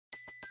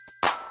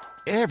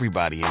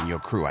Everybody in your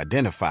crew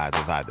identifies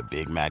as either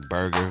Big Mac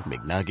Burger,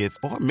 McNuggets,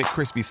 or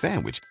McCrispy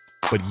Sandwich.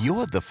 But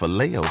you're the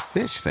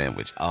Filet-O-Fish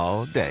Sandwich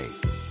all day.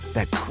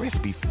 That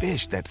crispy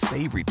fish, that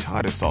savory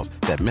tartar sauce,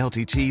 that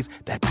melty cheese,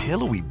 that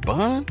pillowy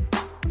bun.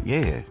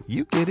 Yeah,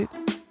 you get it.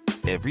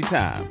 Every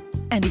time.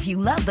 And if you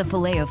love the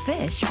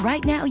Filet-O-Fish,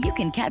 right now you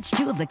can catch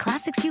 2 of the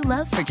classics you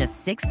love for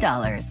just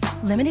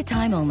 $6. Limited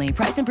time only.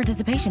 Price and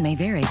participation may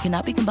vary.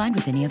 Cannot be combined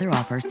with any other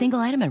offer. Single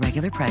item at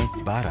regular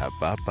price.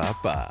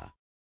 Ba-da-ba-ba-ba.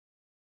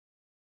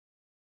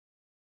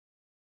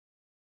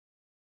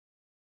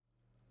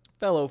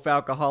 Fellow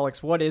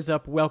Falcoholics, what is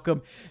up?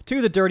 Welcome to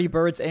the Dirty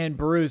Birds and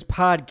Brews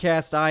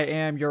podcast. I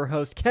am your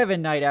host,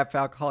 Kevin Knight at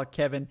Falcoholic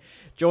Kevin,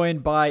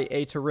 joined by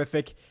a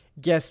terrific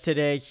guest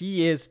today.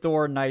 He is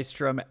Thor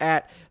Nystrom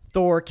at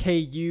Thor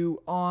KU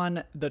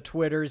on the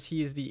Twitters.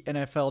 He is the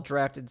NFL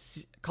Draft and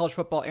college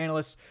football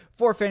analyst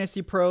for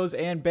Fantasy Pros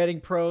and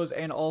Betting Pros,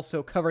 and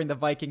also covering the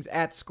Vikings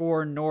at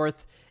Score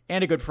North,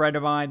 and a good friend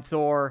of mine.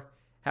 Thor,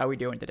 how are we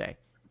doing today?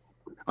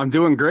 I'm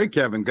doing great,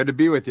 Kevin. Good to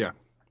be with you.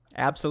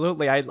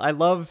 Absolutely. I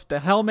love the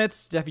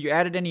helmets. Have you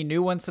added any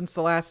new ones since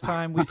the last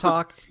time we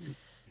talked?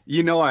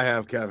 You know I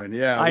have, Kevin.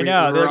 Yeah, I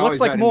know. It looks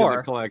like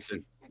more.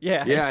 Collection.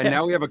 Yeah. Yeah, and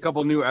now we have a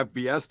couple new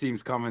FBS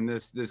teams coming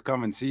this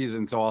coming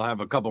season, so I'll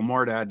have a couple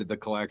more to add to the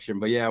collection.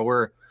 But yeah,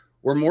 we're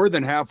more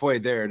than halfway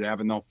there to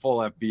having the full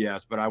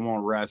FBS, but I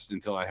won't rest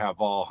until I have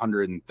all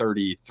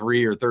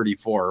 133 or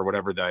 34 or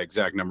whatever the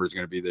exact number is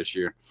going to be this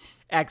year.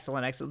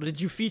 Excellent. Did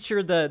you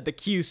feature the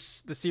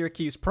Cuse, the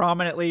Syracuse,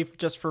 prominently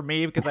just for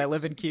me because I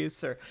live in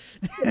Cuse? Or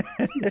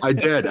I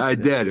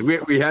did.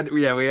 We had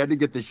to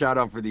get the shout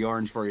out for the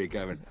orange for you,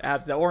 Kevin.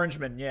 The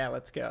Orangeman. Yeah,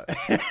 let's go.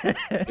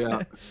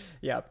 Yeah.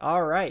 Yeah.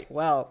 All right.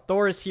 Well,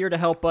 Thor is here to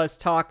help us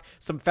talk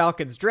some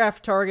Falcons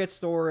draft targets.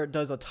 Thor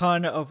does a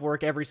ton of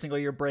work every single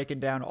year breaking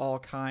down all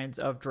kinds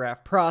of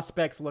draft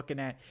prospects, looking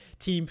at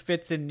team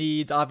fits and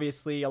needs.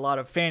 Obviously, a lot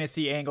of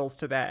fantasy angles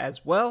to that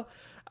as well.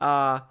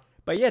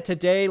 But yeah,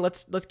 today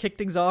let's kick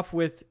things off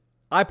with,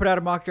 I put out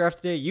a mock draft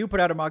today. You put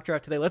out a mock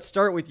draft today. Let's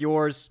start with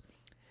yours.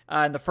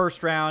 In the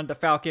first round, the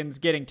Falcons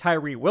getting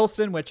Tyree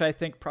Wilson, which I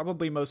think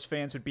probably most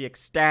fans would be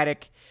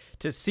ecstatic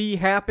to see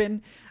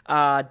happen.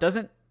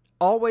 Doesn't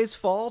always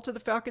fall to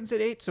the Falcons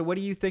at 8. So what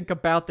do you think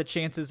about the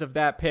chances of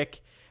that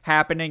pick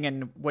happening,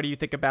 and what do you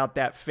think about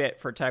that fit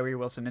for Tyree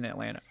Wilson in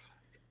Atlanta?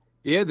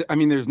 Yeah, I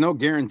mean, there's no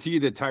guarantee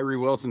that Tyree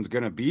Wilson's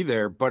going to be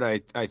there, but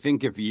I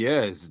think if he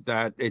is,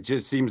 that it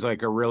just seems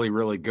like a really,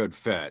 really good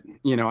fit.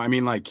 You know, I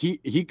mean, like he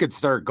could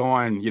start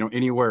going, you know,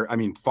 anywhere. I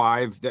mean,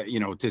 5 that,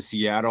 you know, to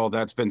Seattle,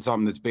 that's been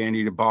something that's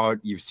bandied about.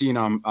 You've seen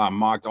him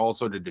mocked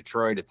also to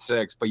Detroit at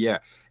 6. But yeah,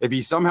 if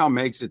he somehow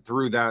makes it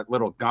through that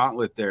little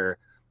gauntlet there,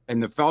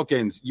 and the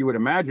Falcons, you would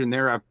imagine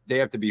they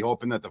have to be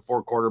hoping that the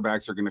 4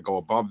 quarterbacks are going to go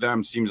above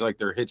them. Seems like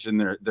they're hitching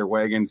their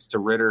wagons to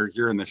Ritter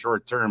here in the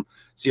short term.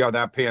 See how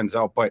that pans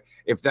out. But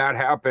if that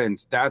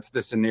happens, that's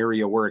the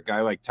scenario where a guy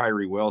like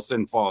Tyree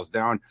Wilson falls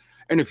down.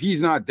 And if he's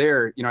not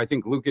there, you know, I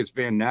think Lucas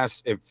Van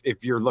Ness,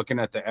 if you're looking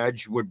at the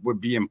edge,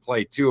 would be in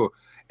play too.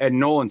 And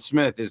Nolan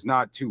Smith is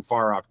not too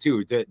far off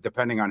too,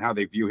 depending on how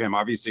they view him.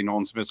 Obviously,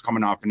 Nolan Smith's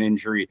coming off an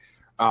injury,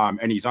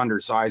 and he's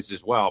undersized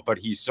as well. But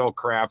he's so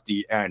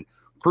crafty and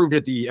proved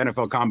at the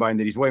NFL Combine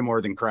that he's way more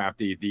than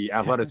crafty. The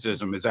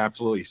athleticism is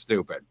absolutely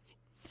stupid.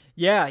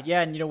 Yeah,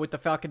 and you know, with the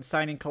Falcons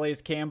signing Calais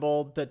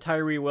Campbell, the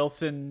Tyree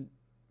Wilson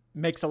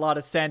makes a lot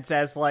of sense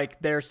as like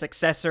their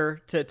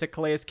successor to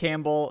Calais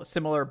Campbell.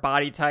 Similar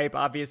body type,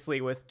 obviously,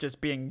 with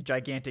just being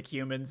gigantic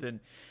humans, and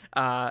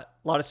a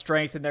lot of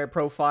strength in their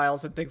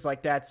profiles and things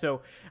like that.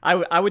 So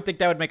I would think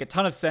that would make a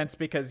ton of sense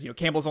because, you know,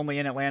 Campbell's only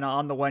in Atlanta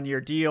on the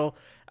 1-year deal.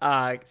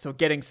 So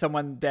getting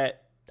someone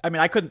that, I mean,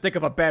 I couldn't think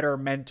of a better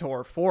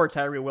mentor for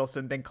Tyree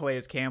Wilson than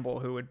Calais Campbell,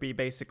 who would be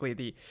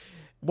basically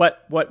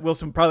what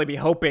Wilson would probably be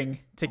hoping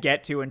to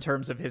get to in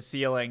terms of his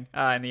ceiling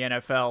in the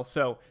NFL.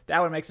 So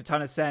that one makes a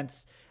ton of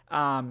sense.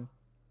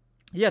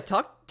 Yeah,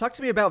 talk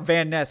to me about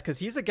Van Ness, because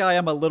he's a guy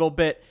I'm a little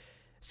bit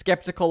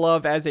skeptical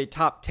of as a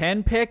top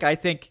 10 pick. I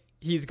think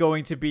he's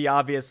going to be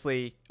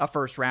obviously a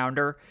first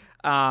rounder.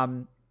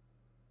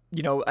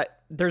 You know,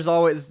 there's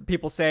always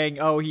people saying,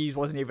 oh, he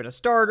wasn't even a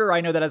starter.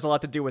 I know that has a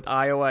lot to do with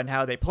Iowa and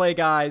how they play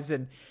guys.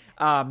 And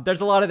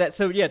there's a lot of that.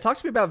 So, yeah, talk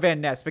to me about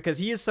Van Ness, because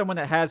he is someone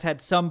that has had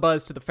some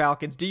buzz to the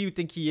Falcons. Do you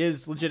think he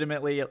is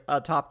legitimately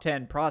a top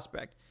 10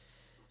 prospect?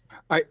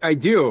 I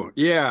do.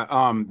 Yeah.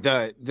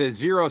 The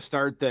 0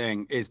 start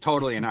thing is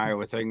totally an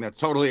Iowa thing. That's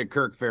totally a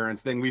Kirk Ferentz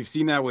thing. We've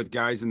seen that with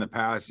guys in the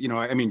past. You know,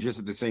 I mean, just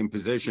at the same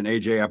position,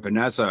 AJ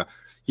Epinesa,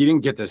 he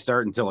didn't get to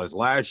start until his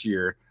last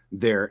year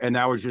there, and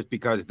that was just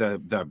because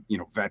the you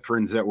know,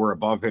 veterans that were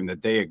above him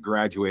that they had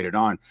graduated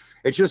on.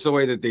 It's just the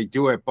way that they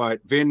do it. But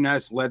Van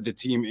Ness led the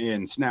team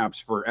in snaps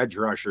for edge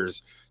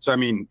rushers. So I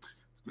mean,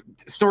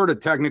 sort of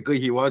technically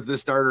he was the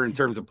starter in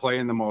terms of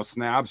playing the most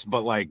snaps,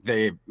 but like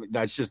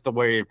that's just the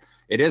way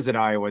it is at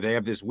Iowa. They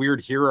have this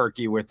weird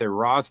hierarchy with their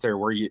roster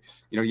where you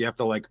have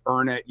to like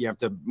earn it, you have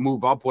to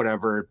move up,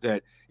 whatever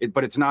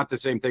but it's not the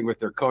same thing with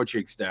their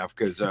coaching staff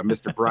because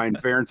Mr. Brian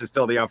Ferentz is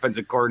still the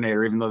offensive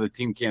coordinator, even though the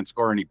team can't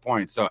score any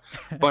points. So,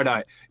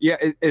 but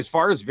as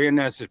far as Van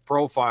Ness's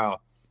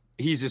profile,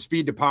 he's a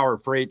speed to power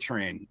freight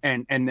train,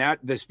 and that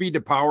the speed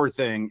to power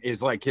thing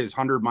is like his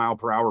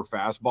 100-mile-per-hour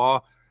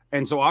fastball.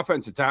 And so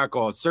offensive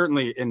tackle,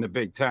 certainly in the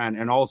Big Ten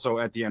and also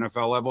at the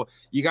NFL level,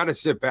 you got to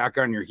sit back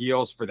on your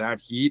heels for that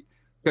heat,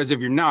 because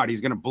if you're not,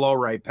 he's going to blow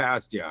right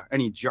past you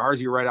and he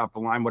jars you right off the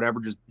line, whatever,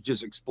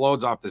 just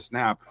explodes off the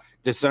snap,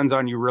 descends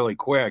on you really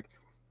quick.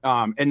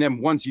 And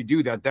then once you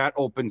do that, that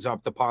opens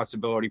up the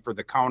possibility for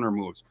the counter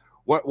moves.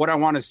 What I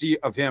want to see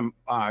of him,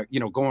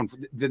 going for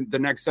the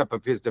next step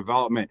of his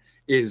development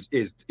is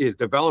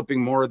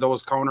developing more of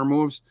those counter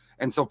moves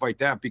and stuff like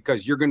that,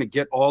 because you're going to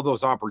get all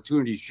those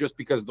opportunities just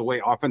because the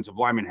way offensive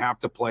linemen have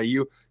to play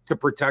you to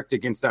protect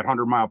against that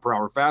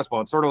 100-mile-per-hour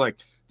fastball. It's sort of like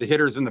the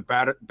hitters in the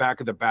back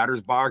of the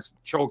batter's box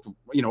choked,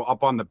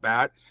 up on the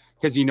bat,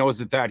 because he knows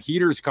that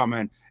heater's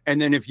coming.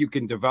 And then if you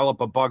can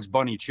develop a Bugs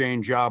Bunny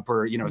changeup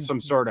or, some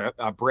sort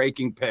of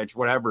breaking pitch,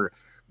 whatever,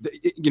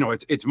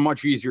 it's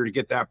much easier to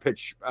get that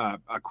pitch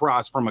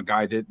across from a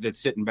guy that's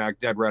sitting back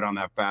dead right on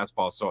that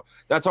fastball. So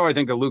that's how I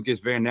think of Lucas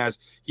Van Ness.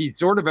 He's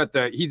sort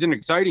of he's an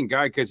exciting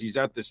guy because he's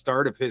at the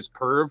start of his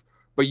curve,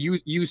 but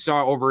you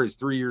saw over his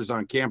 3 years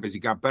on campus, he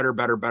got better.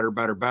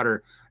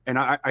 And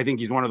I think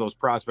he's one of those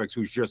prospects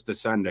who's just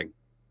ascending.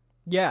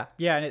 Yeah.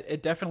 And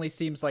it definitely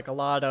seems like a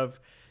lot of,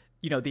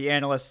 the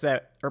analysts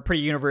that are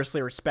pretty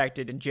universally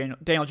respected, and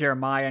Daniel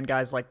Jeremiah and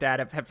guys like that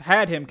have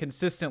had him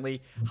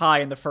consistently high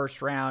in the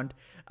first round.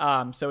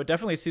 So it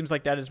definitely seems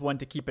like that is one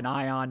to keep an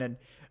eye on. And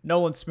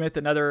Nolan Smith,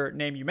 another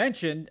name you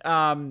mentioned,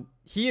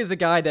 he is a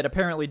guy that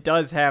apparently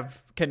does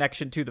have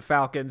connection to the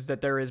Falcons,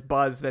 that there is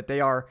buzz that they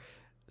are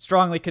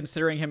strongly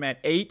considering him at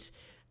 8.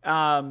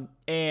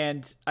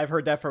 And I've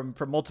heard that from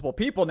multiple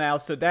people now.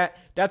 So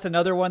that's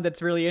another one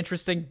that's really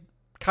interesting.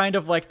 Kind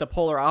of like the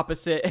polar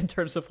opposite in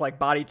terms of like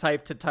body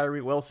type to Tyree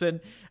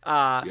Wilson.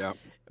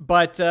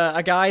 But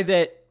a guy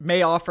that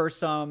may offer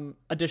some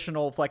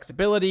additional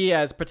flexibility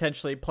as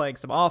potentially playing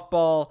some off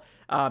ball.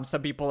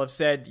 Some people have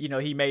said,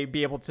 he may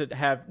be able to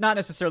have, not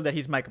necessarily that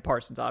he's Micah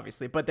Parsons,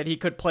 obviously, but that he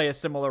could play a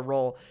similar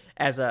role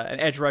as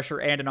an edge rusher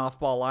and an off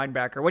ball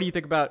linebacker. What do you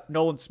think about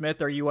Nolan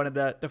Smith? Are you one of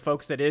the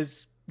folks that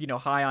is,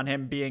 high on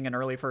him being an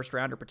early first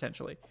rounder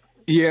potentially?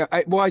 Yeah,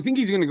 I think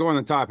he's going to go in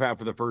the top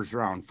half of the first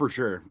round for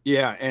sure.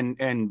 Yeah,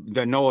 and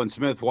the Nolan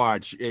Smith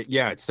watch,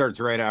 it starts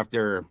right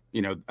after,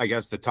 I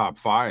guess the top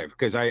 5.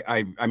 Because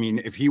I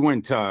mean, if he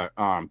went to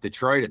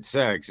Detroit at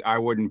 6, I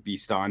wouldn't be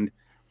stunned.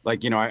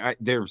 Like,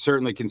 they're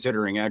certainly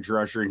considering edge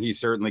rusher, and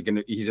he's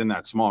in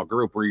that small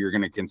group where you're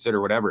going to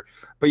consider whatever.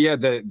 But yeah,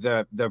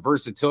 the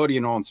versatility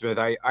in Nolan Smith,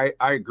 I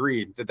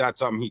agree that's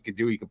something he could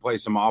do. He could play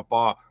some off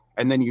ball,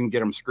 and then you can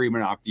get him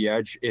screaming off the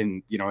edge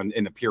in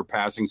the pure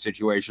passing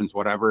situations,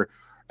 whatever.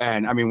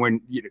 And I mean,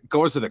 when it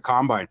goes to the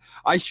combine,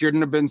 I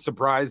shouldn't have been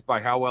surprised by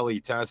how well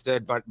he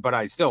tested, but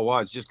I still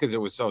was, just because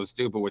it was so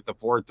stupid with the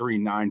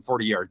 4.39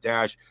 40-yard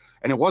dash.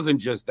 And it wasn't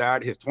just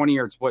that. His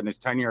 20-yard split and his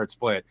 10-yard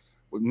split,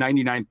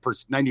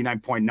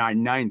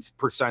 99.99th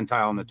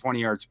percentile in the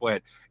 20-yard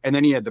split, and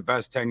then he had the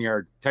best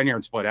 10-yard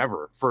split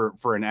ever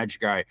for an edge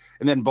guy.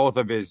 And then both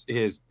of his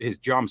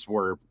jumps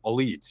were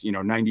elites,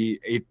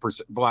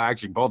 98%. Well,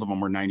 actually, both of them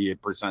were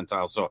 98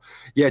 percentile. So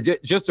yeah,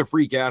 just a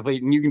freak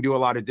athlete, and you can do a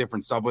lot of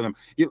different stuff with him.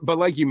 But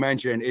like you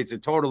mentioned, it's a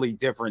totally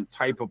different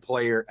type of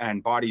player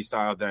and body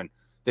style than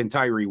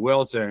Tyree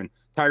Wilson.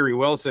 Tyree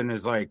Wilson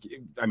is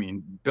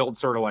built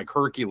sort of like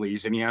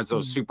Hercules, and he has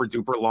those super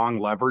duper long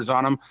levers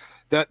on him.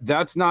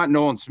 That's not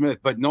Nolan Smith,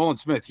 but Nolan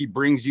Smith, he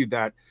brings you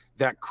that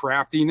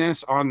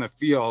craftiness on the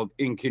field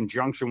in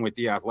conjunction with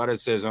the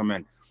athleticism.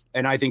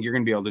 And I think you're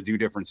going to be able to do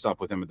different stuff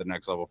with him at the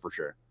next level for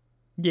sure.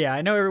 Yeah.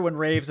 I know everyone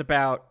raves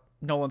about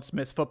Nolan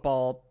Smith's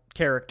football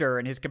character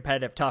and his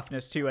competitive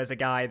toughness too, as a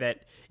guy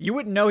that you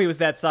wouldn't know he was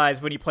that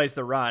size when he plays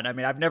the run. I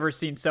mean, I've never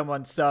seen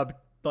someone sub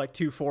like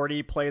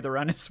 240 play the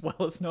run as well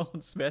as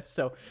Nolan Smith.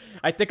 So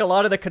I think a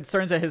lot of the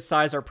concerns at his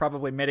size are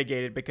probably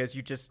mitigated because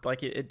you just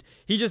like it.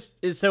 He just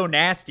is so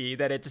nasty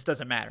that it just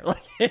doesn't matter.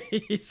 Like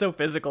he's so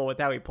physical with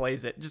how he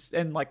plays it,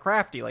 and like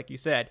crafty, like you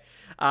said.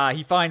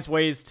 He finds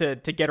ways to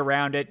get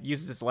around it,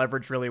 uses his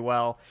leverage really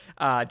well.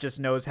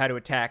 Just knows how to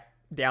attack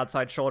the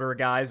outside shoulder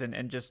guys, and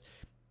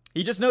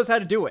he just knows how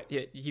to do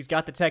it. He's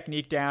got the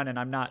technique down, and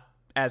I'm not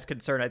as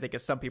concerned, I think,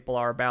 as some people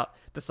are about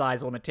the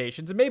size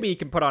limitations. And maybe he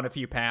can put on a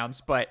few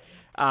pounds, but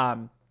I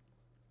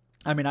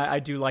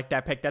do like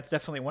that pick. That's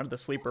definitely one of the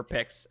sleeper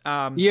picks.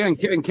 Yeah,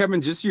 and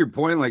Kevin, just to your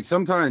point, like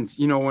sometimes,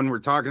 when we're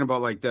talking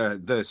about like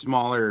the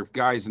smaller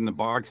guys in the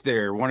box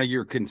there, one of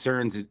your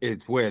concerns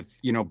is with,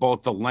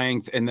 both the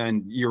length and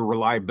then your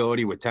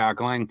reliability with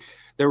tackling.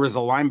 There was a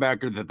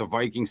linebacker that the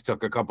Vikings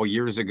took a couple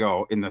years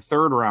ago in the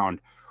 3rd round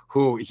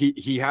who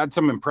he had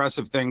some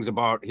impressive things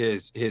about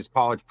his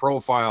college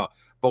profile,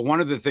 But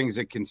one of the things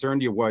that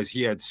concerned you was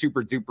he had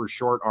super duper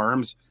short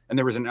arms, and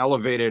there was an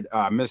elevated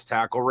missed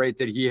tackle rate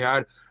that he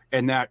had.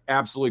 And that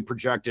absolutely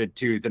projected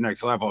to the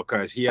next level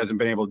because he hasn't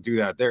been able to do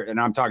that there. And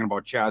I'm talking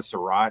about Chaz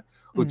Surratt,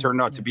 who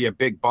turned out to be a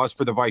big bust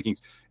for the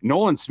Vikings.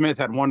 Nolan Smith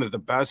had one of the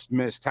best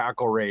missed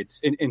tackle rates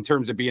in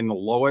terms of being the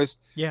lowest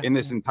in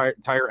this entire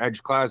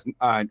edge class,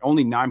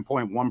 only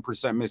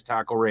 9.1% missed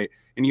tackle rate.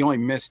 And he only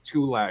missed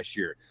 2 last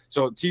year.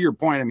 So to your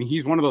point, I mean,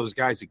 he's one of those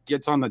guys that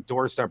gets on the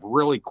doorstep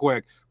really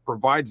quick,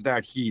 provides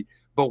that heat.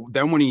 But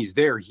then when he's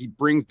there, he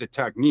brings the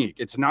technique.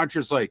 It's not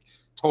just like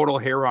total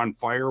hair on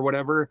fire or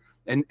whatever.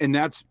 And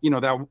that's,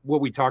 that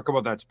what we talk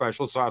about, that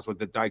special sauce with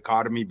the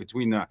dichotomy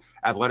between the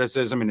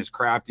athleticism and his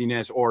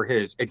craftiness or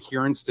his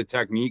adherence to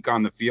technique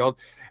on the field.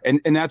 And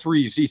that's where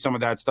you see some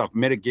of that stuff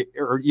mitigate,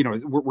 or,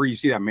 where you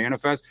see that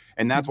manifest.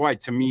 And that's why,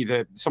 to me,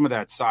 that some of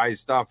that size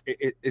stuff,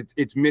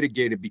 it's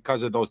mitigated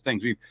because of those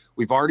things.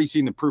 We've already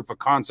seen the proof of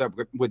concept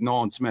with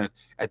Nolan Smith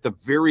at the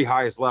very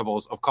highest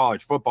levels of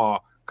college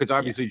football, because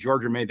obviously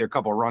Georgia made their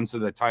couple of runs to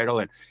the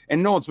title,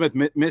 and Nolan Smith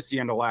missed the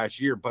end of last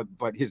year, but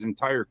his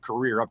entire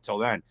career up till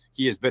then,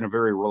 he has been a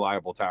very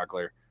reliable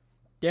tackler.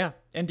 Yeah.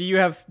 And do you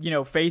have,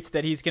 faith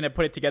that he's going to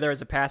put it together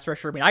as a pass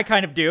rusher? I mean, I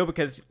kind of do,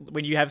 because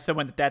when you have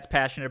someone that's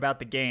passionate about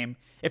the game,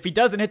 if he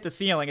doesn't hit the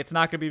ceiling, it's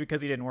not going to be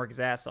because he didn't work his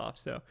ass off.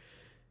 So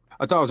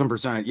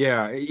 1,000%.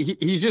 Yeah.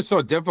 He's just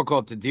so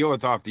difficult to deal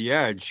with off the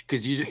edge,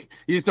 because you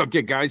just don't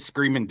get guys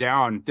screaming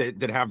down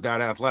that have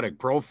that athletic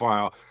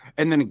profile.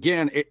 And then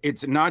again,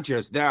 it's not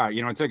just that,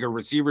 it's like a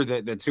receiver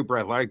that's super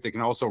athletic that can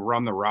also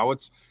run the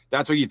routes.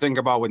 That's what you think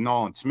about with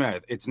Nolan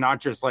Smith. It's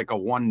not just like a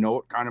one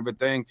note kind of a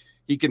thing.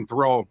 He can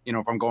throw,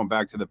 if I'm going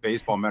back to the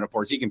baseball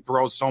metaphors, he can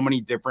throw so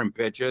many different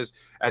pitches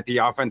at the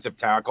offensive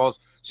tackles.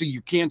 So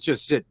you can't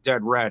just sit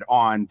dead red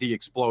on the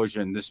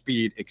explosion, the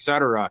speed,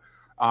 etc.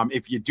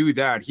 If you do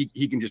that,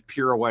 he can just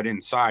pirouette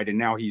inside, and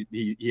now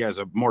he has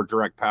a more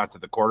direct path to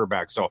the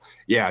quarterback. So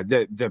yeah,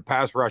 the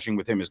pass rushing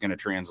with him is going to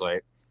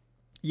translate.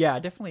 Yeah,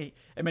 definitely.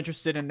 I'm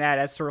interested in that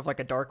as sort of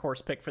like a dark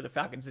horse pick for the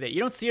Falcons today. You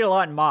don't see it a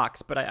lot in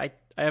mocks, but I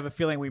have a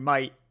feeling we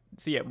might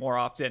see it more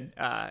often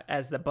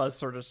as the buzz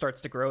sort of starts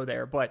to grow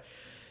there. But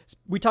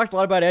we talked a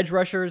lot about edge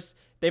rushers.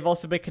 They've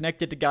also been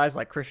connected to guys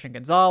like Christian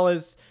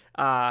Gonzalez.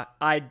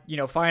 I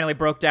finally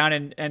broke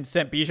down and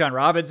sent Bijan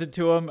Robinson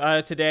to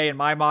him today in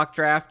my mock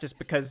draft, just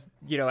because,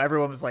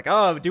 everyone was like,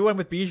 oh, do one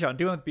with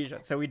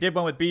Bijan. So we did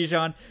one with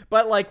Bijan.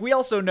 But we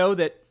also know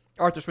that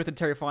Arthur Smith and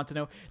Terry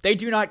Fontenot, they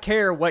do not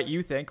care what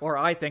you think or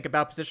I think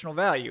about positional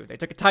value. They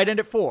took a tight end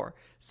at 4.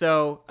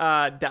 So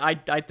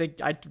I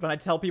think when I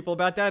tell people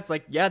about that, it's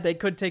like, yeah, they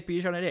could take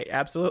Bijan at 8.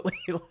 Absolutely.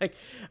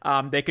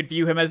 They could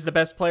view him as the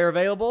best player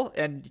available.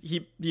 And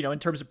he, in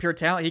terms of pure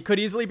talent, he could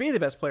easily be the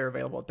best player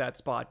available at that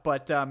spot.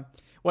 But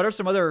what are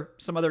some other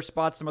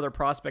spots, some other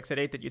prospects at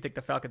 8 that you think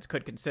the Falcons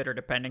could consider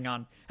depending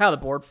on how the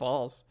board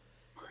falls?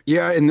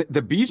 Yeah, and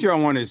the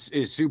Bijan one is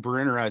super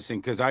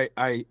interesting, because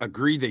I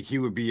agree that he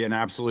would be an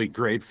absolutely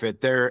great fit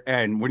there.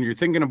 And when you're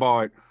thinking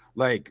about,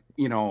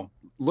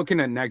 looking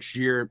at next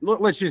year,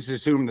 let's just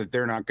assume that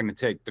they're not going to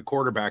take the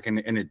quarterback, and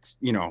it's,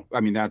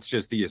 that's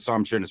just the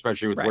assumption,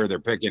 especially with where they're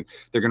picking.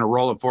 They're going to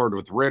roll it forward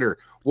with Ritter.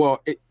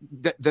 Well,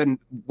 then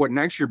what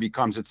next year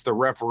becomes, it's the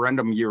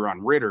referendum year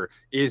on Ritter.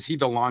 Is he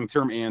the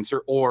long-term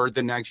answer, or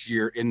the next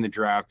year in the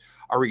draft,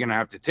 are we going to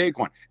have to take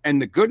one?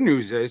 And the good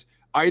news is,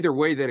 either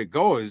way that it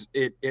goes,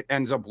 it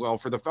ends up well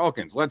for the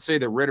Falcons. Let's say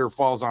that Ritter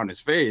falls on his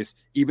face,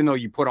 even though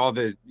you put all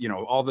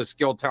the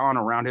skill talent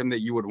around him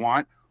that you would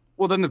want.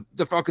 Well, then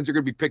the Falcons are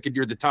going to be picking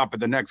near the top of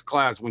the next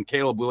class when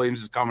Caleb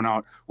Williams is coming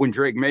out, when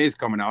Drake May is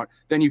coming out.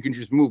 Then you can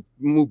just move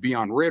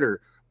beyond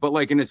Ritter. But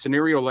in a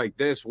scenario like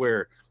this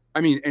where,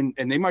 and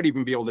they might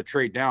even be able to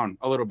trade down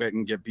a little bit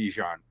and get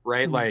Bijan,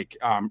 right?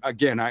 Mm-hmm.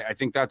 Again, I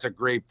think that's a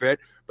great fit,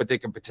 but they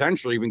could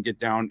potentially even get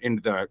down into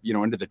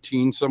the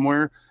teens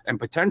somewhere and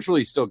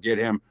potentially still get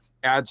him,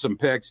 add some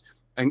picks.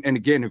 And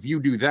again, if you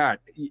do that,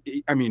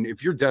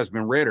 if you're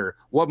Desmond Ritter,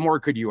 what more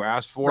could you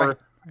ask for? Right.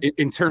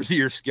 In terms of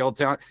your skill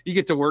talent? You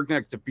get to work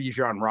next to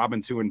Bijan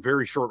Robinson, who in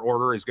very short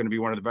order is going to be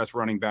one of the best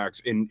running backs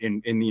in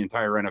the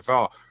entire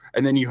NFL.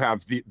 And then you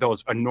have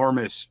those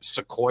enormous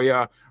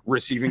Sequoia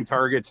receiving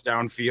targets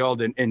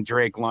downfield, and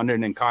Drake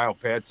London and Kyle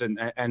Pitts and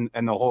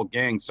the whole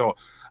gang. So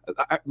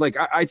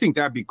I think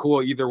that'd be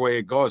cool either way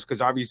it goes,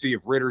 because obviously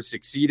if Ritter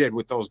succeeded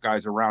with those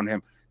guys around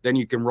him, then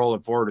you can roll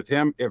it forward with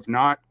him. If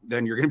not,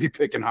 then you're going to be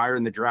picking higher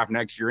in the draft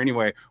next year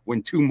anyway,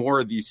 when 2 more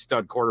of these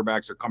stud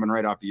quarterbacks are coming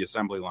right off the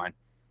assembly line.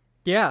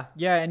 Yeah.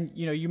 And,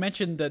 you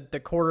mentioned the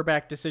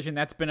quarterback decision.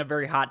 That's been a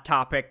very hot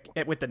topic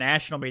with the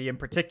national media in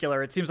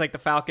particular. It seems like the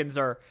Falcons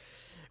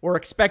were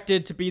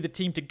expected to be the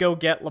team to go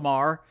get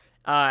Lamar,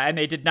 and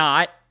they did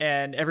not.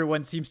 And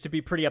everyone seems to be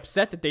pretty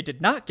upset that they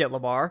did not get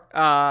Lamar.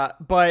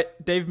 But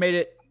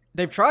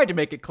they've tried to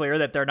make it clear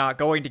that they're not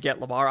going to get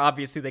Lamar.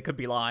 Obviously, they could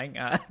be lying,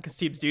 because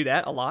teams do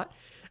that a lot.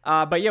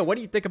 But yeah, what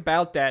do you think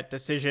about that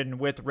decision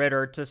with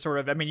Ritter to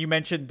sort of, you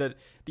mentioned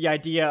the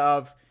idea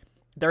of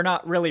they're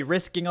not really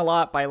risking a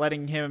lot by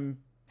letting him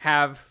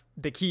have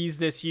the keys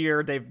this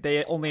year.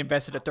 They only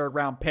invested a 3rd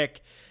round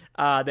pick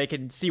They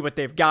can see what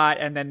they've got,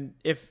 and then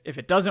if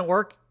it doesn't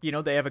work,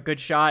 they have a good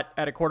shot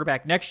at a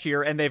quarterback next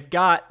year, and they've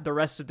got the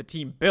rest of the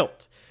team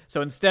built.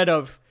 So instead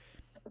of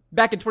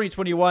back in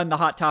 2021, the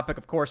hot topic,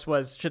 of course,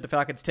 was should the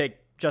Falcons take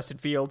Justin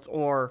Fields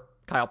or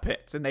Kyle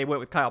Pitts, and they went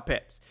with Kyle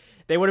Pitts.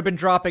 They would have been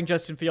dropping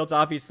Justin Fields,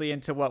 obviously,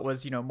 into what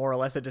was, more or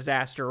less a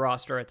disaster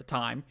roster at the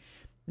time.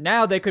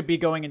 Now they could be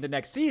going into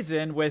next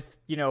season with,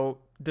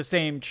 the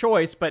same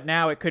choice, but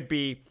now it could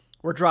be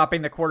we're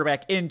dropping the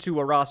quarterback into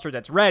a roster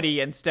that's ready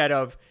instead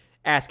of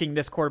asking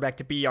this quarterback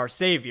to be our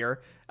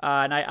savior.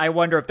 And I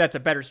wonder if that's a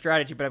better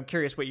strategy, but I'm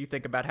curious what you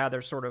think about how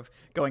they're sort of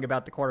going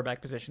about the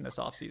quarterback position this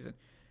offseason.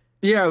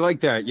 Yeah, I like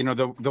that.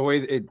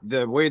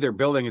 The way they're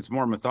building, it's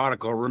more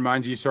methodical. It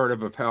reminds you sort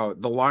of how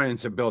the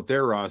Lions have built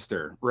their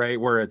roster, right?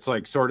 Where it's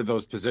like sort of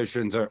those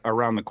positions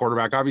around the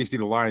quarterback. Obviously,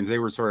 the Lions, they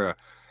were sort of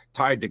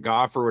tied to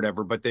Goff or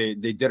whatever, but they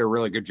did a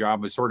really good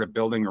job of sort of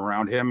building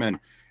around him.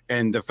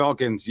 And the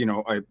Falcons,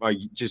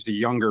 just a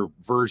younger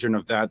version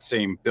of that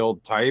same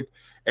build type.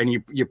 And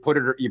you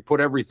put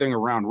everything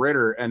around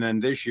Ritter, and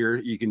then this year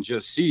you can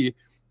just see,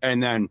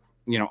 and then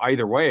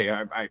either way,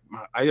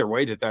 either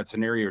way that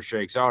scenario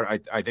shakes out,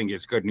 I think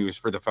it's good news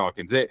for the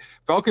Falcons.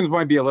 Falcons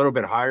might be a little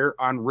bit higher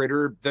on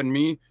Ritter than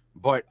me,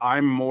 but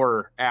I'm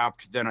more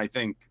apt than I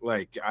think,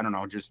 I don't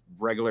know, just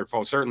regular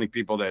folks, certainly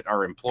people that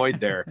are employed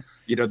there,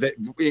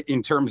 that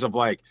in terms of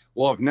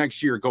if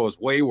next year goes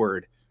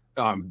wayward,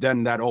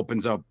 then that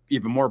opens up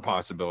even more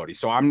possibility.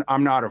 So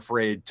I'm not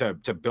afraid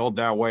to build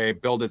that way,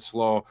 build it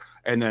slow,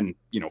 and then,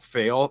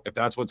 fail. If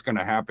that's what's going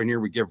to happen here,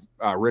 we give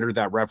Ritter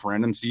that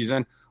referendum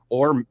season.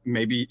 Or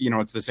maybe,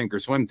 it's the sink or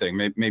swim thing.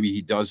 Maybe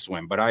he does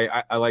swim, but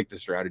I like the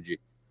strategy.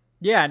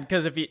 Yeah, and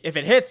because if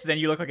it hits, then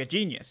you look like a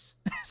genius.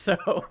 So,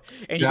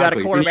 and you exactly. got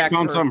a quarterback. You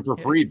found something for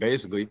free,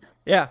 basically.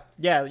 Yeah,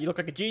 you look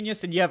like a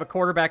genius, and you have a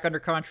quarterback under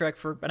contract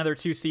for another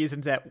 2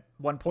 seasons at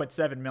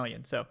 $1.7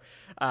 million. So,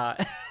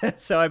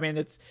 I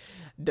mean,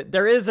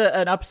 there is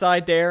an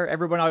upside there.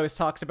 Everyone always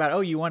talks about,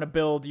 you want to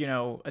build,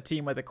 a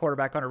team with a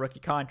quarterback on a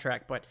rookie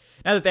contract, but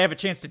now that they have a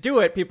chance to do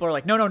it, people are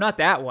like, no, not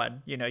that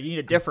one. You need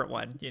a different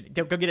one.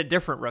 Go get a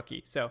different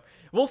rookie. So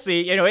we'll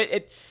see.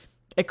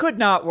 It could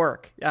not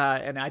work,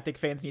 and I think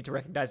fans need to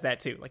recognize that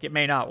too. It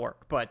may not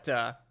work, but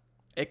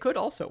it could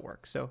also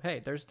work. So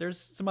hey, there's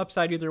some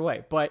upside either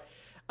way. But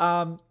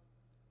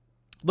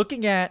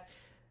looking at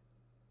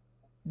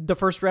the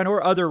first round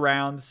or other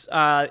rounds,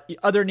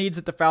 other needs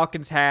that the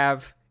Falcons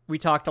have, we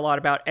talked a lot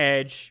about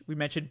edge. We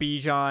mentioned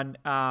Bijan.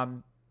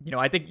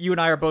 I think you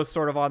and I are both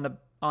sort of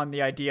on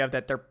the idea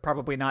that they're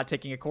probably not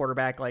taking a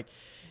quarterback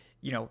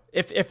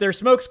if they're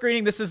smoke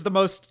screening, this is the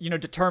most,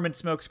 determined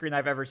smoke screen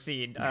I've ever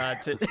seen,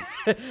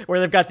 where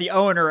they've got the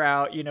owner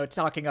out,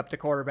 talking up to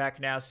quarterback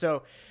now.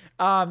 So,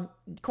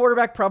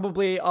 quarterback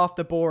probably off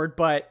the board,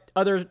 but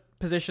other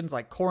positions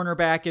like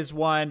cornerback is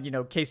one.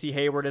 Casey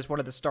Hayward is one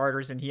of the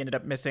starters, and he ended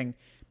up missing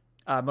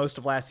most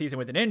of last season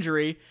with an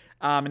injury.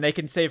 And they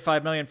can save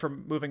 $5 million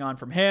from moving on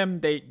from him.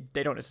 They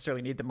don't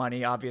necessarily need the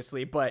money,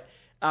 obviously, but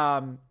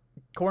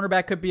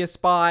cornerback could be a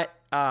spot.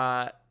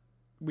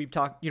 We've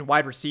talked,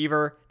 wide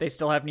receiver. They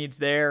still have needs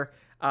there.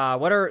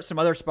 What are some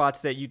other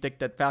spots that you think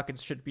that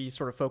Falcons should be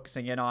sort of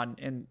focusing in on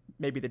in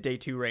maybe the day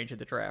 2 range of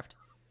the draft?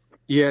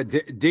 Yeah,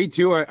 day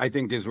 2, I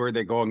think, is where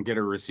they go and get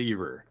a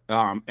receiver.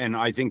 And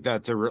I think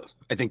that's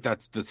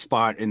the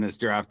spot in this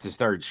draft to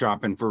start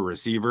shopping for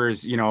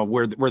receivers.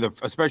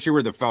 Especially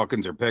where the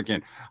Falcons are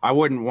picking. I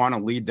wouldn't want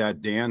to lead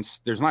that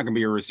dance. There's not going to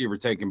be a receiver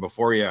taken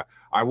before you.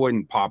 I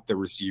wouldn't pop the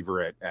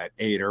receiver at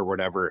 8 or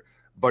whatever.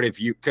 But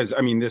because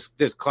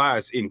this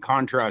class, in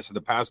contrast to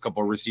the past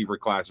couple of receiver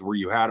classes where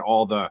you had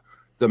all the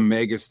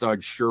mega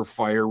stud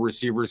surefire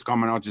receivers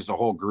coming out, just a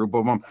whole group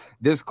of them,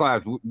 this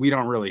class, we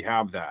don't really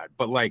have that.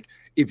 But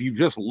if you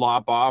just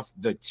lop off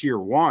the tier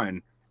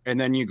 1 and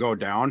then you go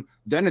down,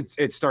 then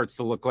it starts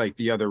to look like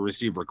the other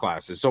receiver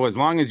classes. So as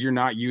long as you're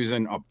not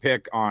using a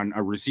pick on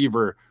a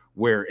receiver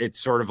where it's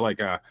sort of like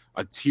a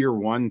tier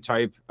 1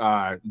 type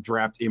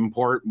draft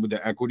import with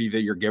the equity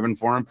that you're given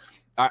for them,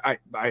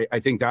 I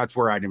think that's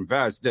where I'd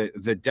invest.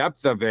 The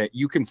depth of it,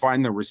 you can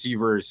find the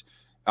receivers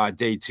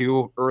day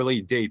 2,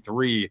 early day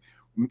 3,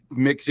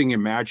 mixing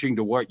and matching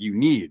to what you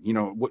need,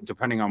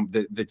 depending on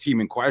the team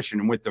in question.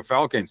 And with the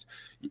Falcons,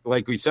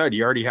 like we said,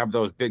 you already have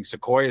those big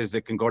sequoias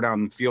that can go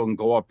down the field and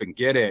go up and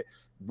get it.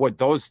 What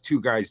those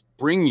two guys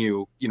bring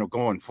you,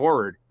 going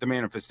forward, the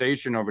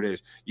manifestation of it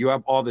is you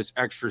have all this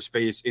extra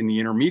space in the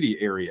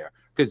intermediate area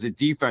because the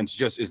defense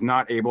just is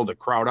not able to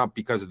crowd up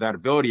because of that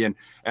ability. And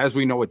as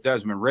we know with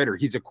Desmond Ridder,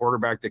 he's a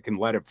quarterback that can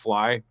let it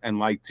fly and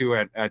like to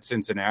at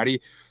Cincinnati.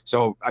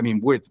 So,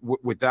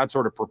 with that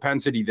sort of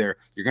propensity there,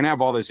 you're going to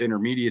have all this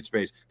intermediate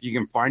space. You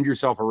can find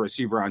yourself a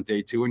receiver on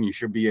day 2, and you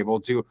should be able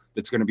to,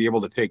 that's going to be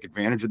able to take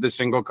advantage of the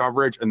single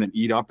coverage and then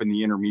eat up in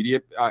the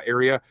intermediate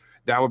area.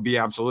 That would be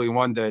absolutely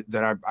one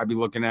that I'd be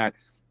looking at.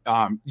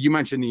 You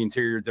mentioned the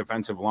interior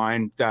defensive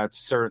line. That's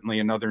certainly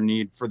another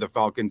need for the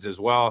Falcons as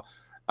well.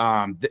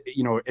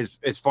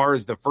 As far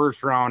as the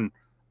first round,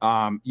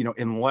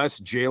 unless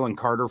Jalen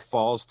Carter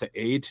falls to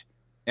 8,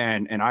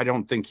 And I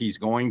don't think he's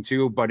going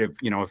to, but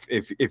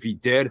if he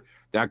did,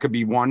 that could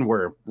be one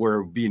where it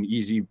would be an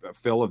easy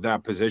fill of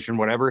that position,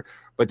 whatever.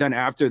 But then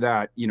after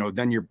that,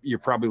 then you're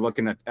probably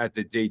looking at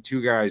the day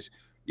 2 guys.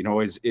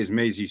 Is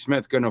Maisie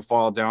Smith going to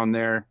fall down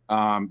there?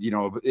 But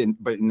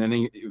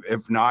then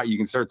if not, you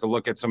can start to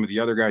look at some of the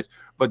other guys.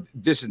 But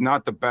this is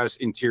not the best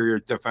interior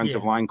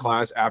defensive line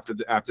class after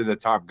the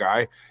top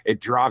guy. It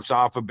drops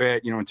off a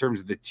bit, in terms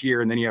of the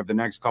tier, and then you have the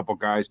next couple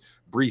guys.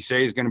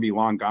 Brisset is going to be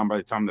long gone by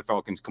the time the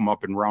Falcons come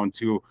up in round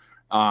 2.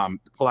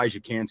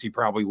 Kalijah Cansey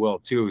probably will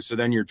too. So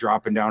then you're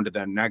dropping down to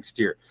that next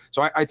tier.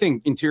 So I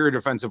think interior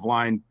defensive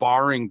line,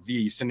 barring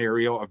the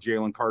scenario of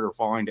Jalen Carter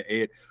falling to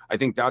 8, I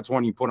think that's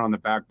one you put on the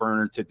back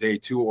burner to day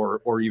 2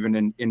 or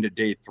even into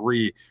day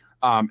 3.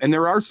 And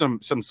there are some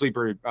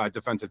sleeper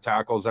defensive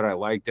tackles that I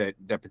like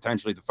that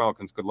potentially the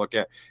Falcons could look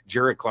at.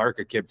 Jarrett Clark,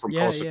 a kid from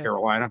Coastal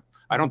Carolina.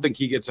 I don't think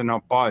he gets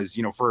enough buzz,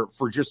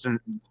 for just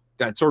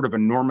that sort of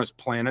enormous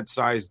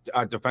planet-sized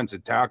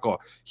defensive tackle.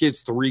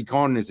 His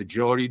 3-cone, his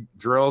agility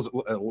drills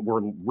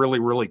were really,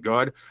 really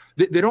good.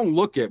 They don't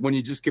look at when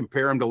you just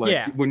compare him to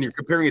when you're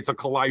comparing it to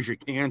Kalijah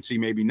Cansey,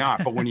 maybe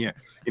not. But when you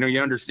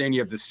understand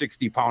you have the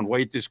 60-pound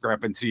weight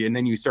discrepancy, and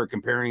then you start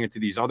comparing it to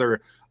these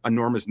other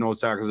enormous nose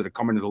tackles that have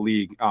come into the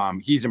league,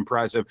 he's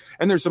impressive.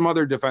 And there's some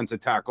other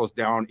defensive tackles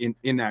down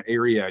in that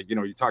area.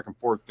 You're talking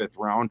 4th, 5th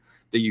round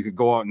that you could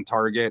go out and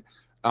target.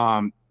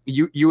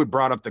 You had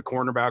brought up the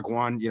cornerback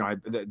one,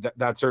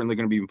 that's certainly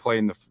going to be in play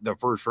in the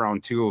first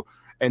round too.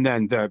 And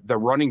then the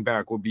running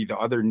back would be the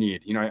other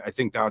need. I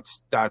think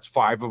that's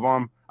 5 of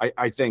them.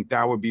 I think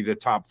that would be the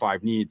top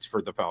 5 needs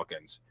for the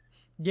Falcons.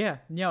 Yeah,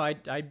 no,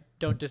 I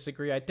don't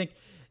disagree. I think,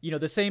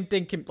 the same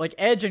thing like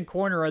edge and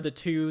corner are the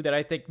 2 that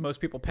I think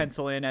most people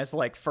pencil in as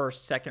like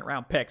first, second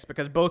round picks,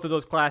 because both of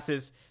those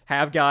classes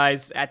have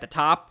guys at the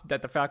top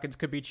that the Falcons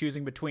could be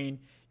choosing between.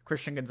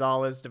 Christian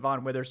Gonzalez,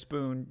 Devon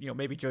Witherspoon,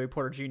 maybe Joey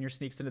Porter Jr.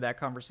 sneaks into that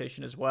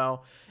conversation as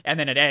well. And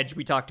then at edge,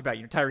 we talked about,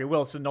 Tyree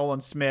Wilson,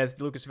 Nolan Smith,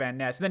 Lucas Van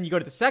Ness. And then you go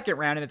to the second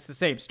round, and it's the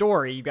same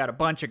story. You've got a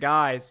bunch of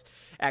guys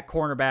at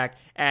cornerback,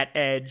 at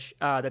edge,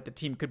 that the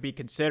team could be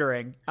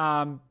considering.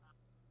 I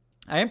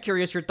am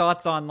curious your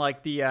thoughts on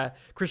like the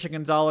Christian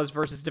Gonzalez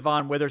versus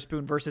Devon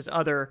Witherspoon versus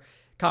other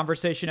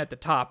conversation at the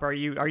top. Are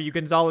you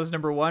Gonzalez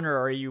number 1, or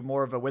are you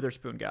more of a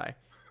Witherspoon guy?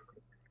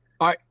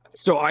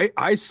 So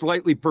I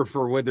slightly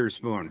prefer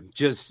Witherspoon,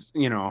 just,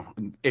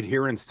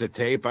 adherence to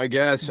tape, I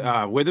guess.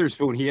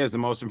 Witherspoon, he has the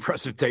most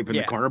impressive tape in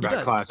the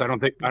cornerback class. I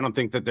don't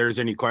think that there's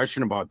any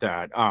question about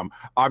that.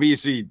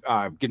 Obviously,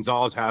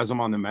 Gonzalez has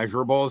him on the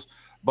measurables,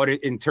 but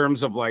in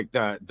terms of like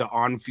the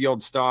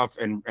on-field stuff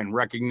and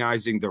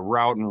recognizing the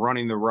route and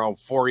running the route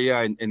for you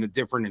and the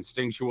different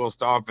instinctual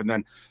stuff, and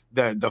then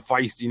the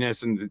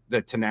feistiness and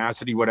the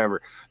tenacity,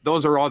 whatever,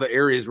 those are all the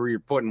areas where you're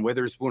putting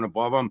Witherspoon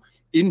above him.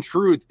 In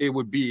truth, it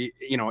would be,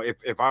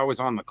 if I was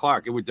on the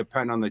clock, it would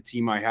depend on the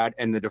team I had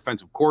and the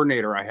defensive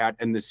coordinator I had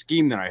and the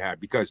scheme that I had,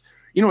 because,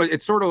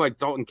 it's sort of like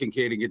Dalton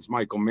Kincaid against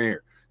Michael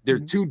Mayer. They're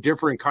 2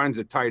 different kinds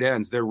of tight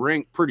ends. They're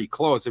ranked pretty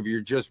close if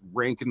you're just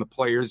ranking the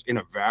players in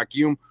a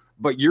vacuum.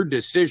 But your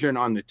decision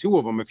on the 2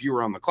 of them, if you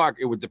were on the clock,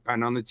 it would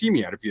depend on the team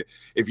you had.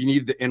 If you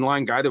needed the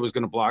inline guy that was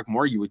going to block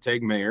more, you would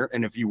take Mayer.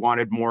 And if you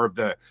wanted more of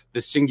the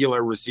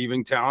singular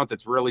receiving talent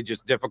that's really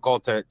just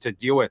difficult to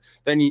deal with,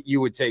 then you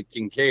would take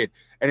Kincaid.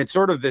 And it's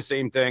sort of the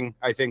same thing,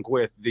 I think,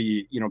 with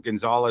the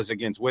Gonzalez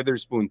against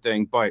Witherspoon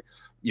thing. But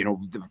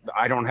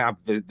I don't have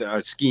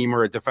the scheme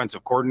or a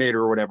defensive coordinator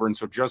or whatever. And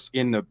so just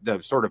in the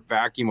sort of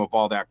vacuum of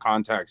all that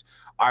context,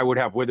 I would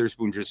have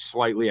Witherspoon just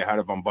slightly ahead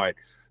of him. But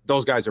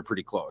those guys are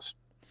pretty close.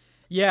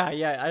 Yeah.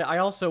 I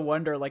also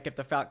wonder, like, if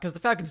because the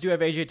Falcons do have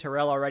AJ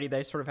Terrell already,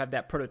 they sort of have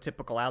that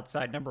prototypical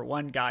outside number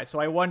 1 guy. So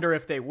I wonder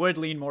if they would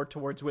lean more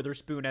towards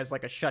Witherspoon as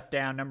like a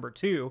shutdown number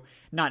 2,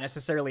 not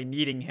necessarily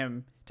needing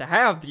him to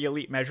have the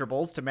elite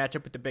measurables to match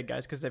up with the big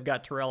guys because they've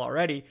got Terrell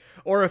already,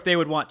 or if they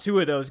would want 2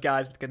 of those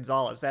guys with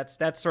Gonzalez.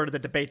 That's sort of the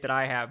debate that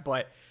I have.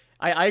 But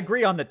I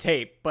agree on the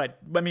tape. But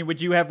I mean,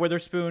 would you have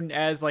Witherspoon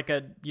as like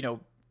an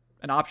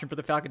option for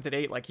the Falcons at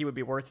 8? Like he would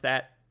be worth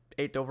that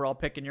 8th overall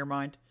pick in your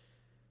mind?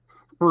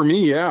 For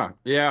me, yeah.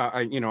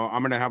 I'm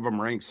going to have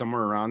them ranked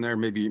somewhere around there,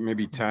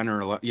 maybe 10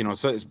 or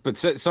 11, but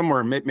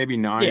somewhere maybe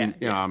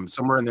 9,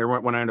 somewhere in there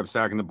when I end up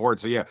stacking the board.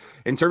 So yeah,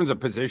 in terms of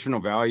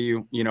positional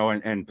value,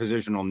 and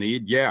positional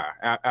need, yeah,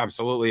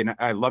 absolutely. And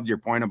I loved your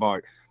point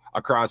about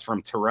across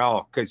from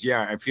Terrell, because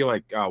I feel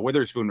like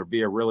Witherspoon would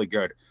be a really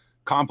good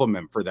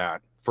complement for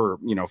that. For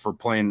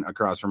playing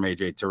across from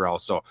AJ Terrell.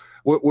 So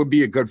would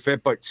be a good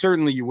fit, but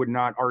certainly you would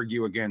not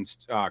argue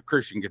against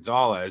Christian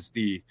Gonzalez.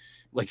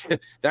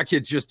 That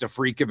kid's just a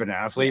freak of an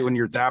athlete when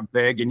you're that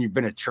big and you've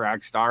been a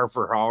track star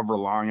for however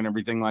long and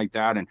everything like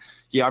that. And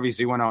he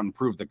obviously went out and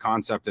proved the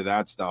concept of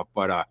that stuff.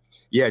 But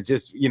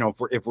just,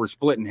 if we're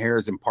splitting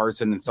hairs and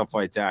parsing and stuff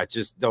like that,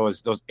 just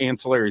those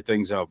ancillary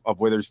things of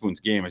Witherspoon's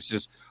game, it's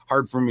just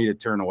hard for me to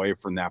turn away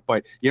from that.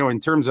 But, in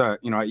terms of,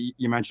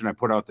 you mentioned I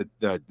put out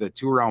the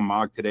 2-round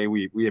mock today.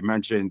 We had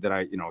mentioned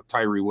that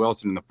Tyree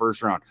Wilson in the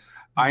first round.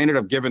 I ended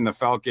up giving the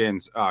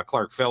Falcons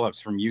Clark Phillips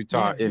from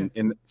Utah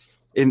in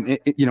in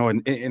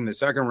the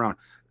second round.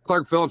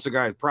 Clark Phillips, a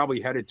guy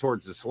probably headed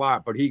towards the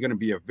slot, but he's going to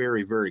be a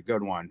very, very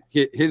good one.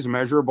 His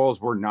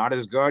measurables were not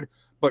as good,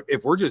 but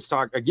if we're just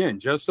talking again,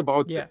 just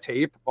about the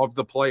tape of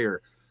the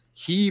player,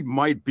 he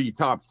might be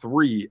top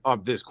 3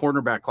 of this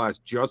cornerback class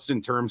just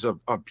in terms of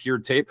pure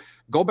tape.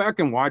 Go back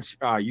and watch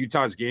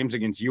Utah's games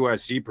against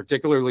USC,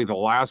 particularly the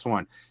last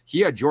one. He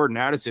had Jordan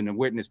Addison in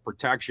witness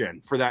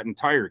protection for that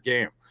entire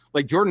game.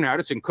 Like, Jordan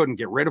Addison couldn't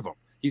get rid of him.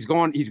 He's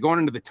going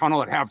into the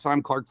tunnel at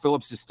halftime. Clark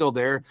Phillips is still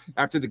there.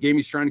 After the game,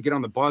 he's trying to get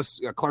on the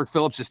bus. Clark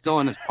Phillips is still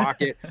in his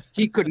pocket.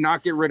 He could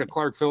not get rid of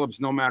Clark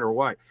Phillips no matter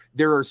what.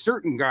 There are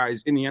certain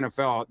guys in the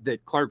NFL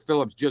that Clark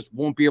Phillips just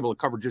won't be able to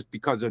cover just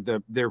because of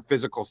their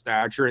physical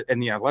stature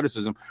and the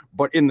athleticism.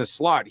 But in the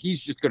slot,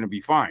 he's just going to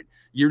be fine.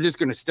 You're just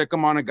going to stick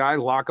him on a guy,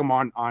 lock him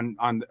on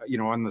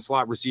the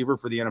slot receiver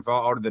for the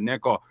NFL out of the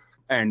nickel.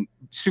 And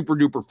super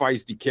duper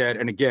feisty kid.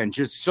 And again,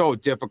 just so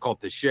difficult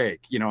to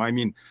shake.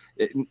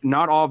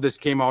 Not all of this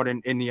came out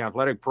in the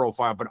athletic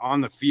profile, but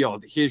on the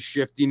field, his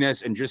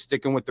shiftiness and just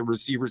sticking with the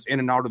receivers in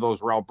and out of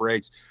those route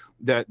breaks,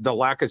 the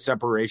lack of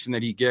separation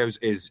that he gives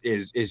is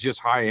just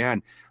high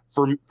end.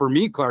 For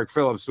me, Clark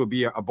Phillips would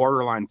be a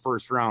borderline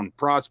first round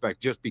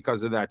prospect just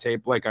because of that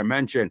tape, like I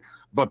mentioned,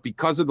 but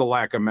because of the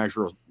lack of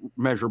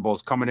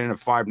measurables coming in at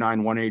 5'9",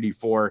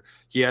 184,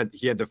 he had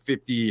the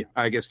 54th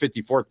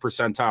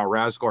percentile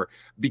RAS score.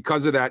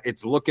 Because of that,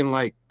 it's looking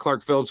like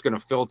Clark Phillips going to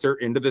filter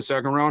into the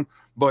second round.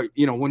 But,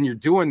 when you're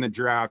doing the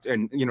draft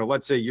and,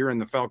 let's say you're in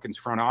the Falcons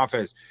front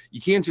office,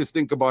 you can't just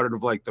think about it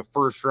of like the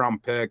first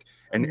round pick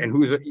and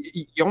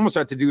you almost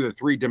have to do the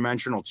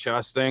 3-dimensional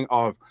chess thing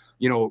of,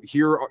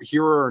 here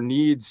are our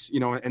needs,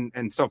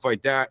 and stuff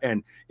like that.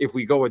 And if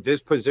we go with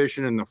this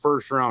position in the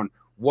first round,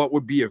 what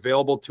would be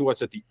available to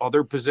us at the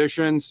other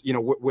positions,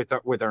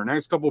 with our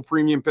next couple of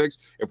premium picks,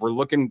 if we're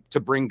looking to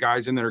bring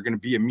guys in that are going to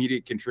be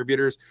immediate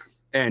contributors.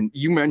 And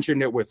you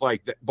mentioned it with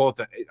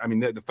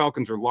the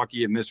Falcons are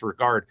lucky in this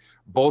regard.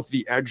 Both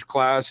the edge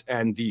class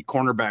and the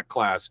cornerback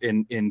class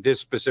in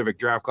this specific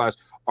draft class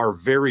are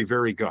very,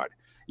 very good.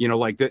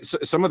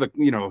 Some of the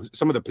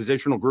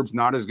positional groups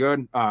not as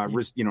good.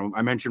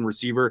 I mentioned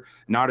receiver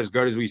not as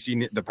good as we've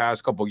seen the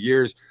past couple of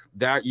years.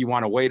 That you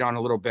want to wait on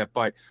a little bit,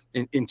 but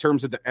in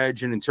terms of the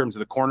edge and in terms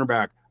of the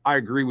cornerback, I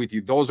agree with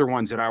you. Those are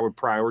ones that I would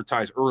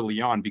prioritize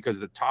early on because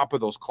the top of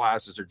those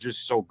classes are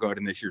just so good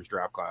in this year's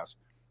draft class.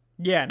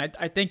 Yeah, and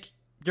I think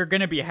you're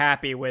going to be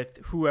happy with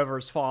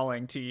whoever's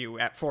falling to you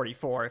at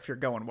 44 if you're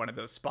going one of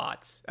those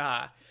spots.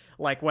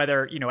 Like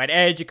whether, at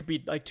edge, it could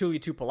be like Tuli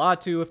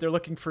Tuipulotu if they're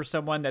looking for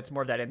someone that's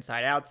more of that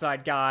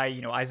inside-outside guy.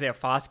 Isaiah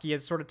Foskey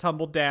has sort of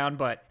tumbled down,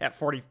 but at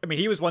 40,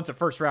 he was once a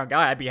first-round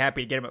guy. I'd be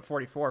happy to get him at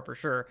 44 for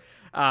sure.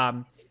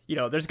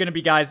 There's going to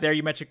be guys there.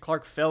 You mentioned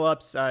Clark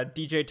Phillips,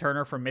 DJ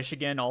Turner from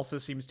Michigan also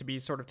seems to be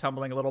sort of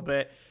tumbling a little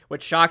bit,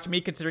 which shocked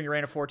me considering he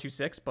ran a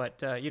 4.26,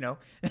 but,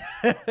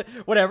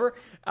 whatever.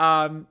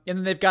 And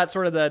then they've got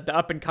sort of the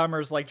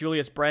up-and-comers like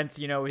Julius Brents,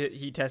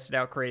 he tested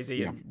out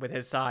crazy with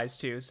his size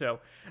too. So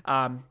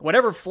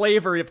whatever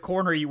flavor of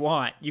corner you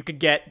want, you can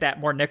get that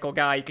more nickel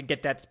guy, you can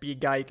get that speed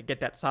guy, you can get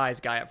that size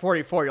guy. At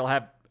 44, you'll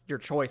have your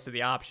choice of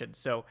the options.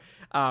 So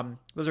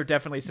those are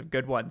definitely some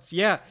good ones.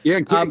 Yeah.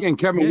 And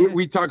Kevin,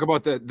 we talk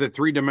about the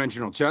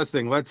 3-dimensional chess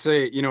thing. Let's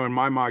say, in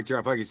my mock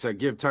draft, like I said,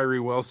 give Tyree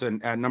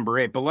Wilson at number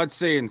 8, but let's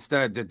say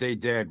instead that they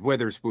did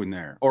Witherspoon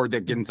there or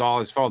that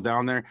Gonzalez fell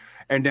down there.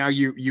 And now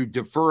you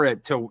defer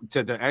it to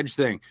the edge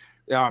thing.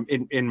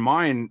 In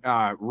mine,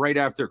 right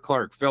after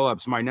Clark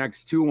Phillips, my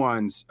next two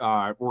ones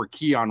were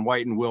Keon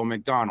White and Will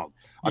McDonald.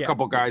 A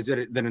couple guys that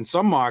in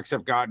some mocks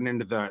have gotten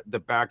into the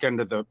back end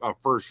of the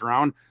first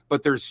round,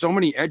 but there's so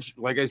many edge,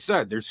 like I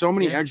said, there's so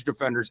many edge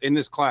defenders in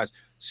this class.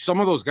 Some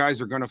of those guys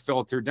are going to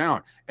filter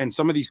down, and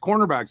some of these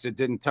cornerbacks that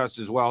didn't test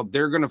as well,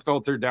 they're going to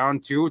filter down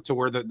too to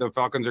where the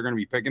Falcons are going to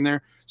be picking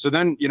there. So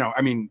then,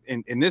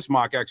 in this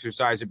mock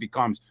exercise, it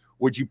becomes,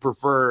 would you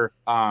prefer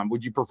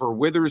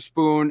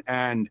Witherspoon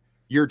and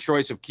your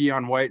choice of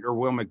Keon White or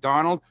Will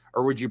McDonald,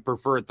 or would you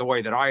prefer it the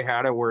way that I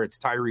had it, where it's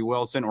Tyree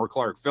Wilson or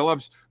Clark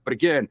Phillips? But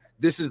again,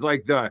 this is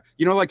like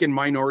like in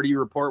Minority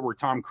Report where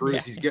Tom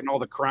Cruise, he's getting all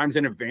the crimes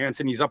in advance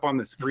and he's up on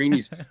the screen,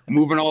 he's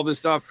moving all this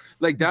stuff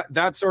like that.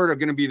 That's sort of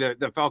going to be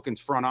the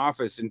Falcons front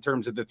office in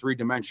terms of the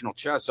 3-dimensional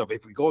chess of,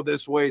 if we go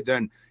this way,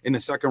 then in the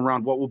second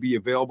round, what will be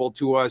available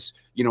to us?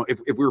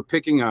 If we were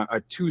picking a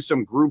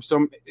twosome group,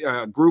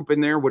 group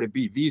in there, would it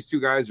be these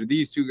two guys or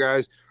these two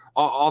guys?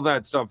 All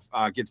that stuff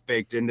gets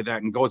baked into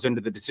that and goes into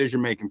the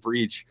decision making for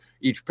each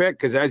pick,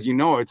 because as you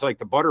know, it's like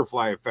the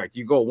butterfly effect.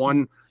 You go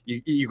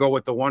you go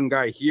with the one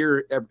guy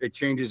here, it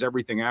changes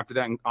everything after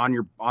that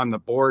on the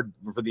board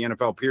for the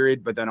NFL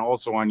period, but then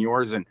also on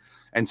yours,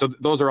 and so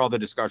those are all the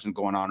discussions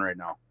going on right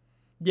now.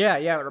 Yeah,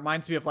 it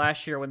reminds me of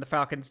last year when the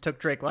Falcons took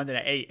Drake London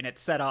at 8, and it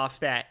set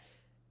off that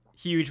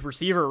huge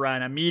receiver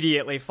run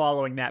immediately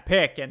following that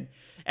pick, and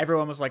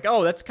everyone was like,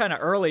 oh, that's kind of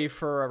early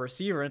for a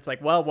receiver. And it's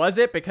like, well, was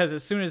it? Because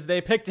as soon as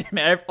they picked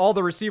him, all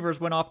the receivers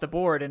went off the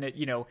board, and it,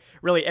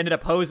 really ended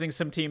up hosing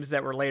some teams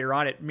that were later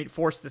on. It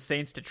forced the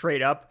Saints to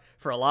trade up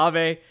for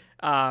Olave.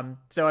 So,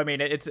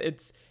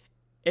 it's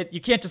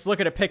you can't just look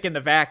at a pick in the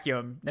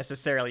vacuum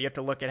necessarily. You have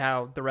to look at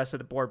how the rest of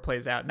the board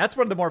plays out. And that's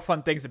one of the more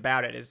fun things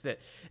about it, is that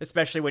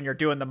especially when you're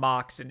doing the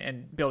mocks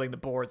and building the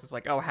boards, it's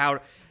like, oh,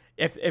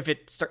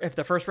 if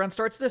the first round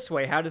starts this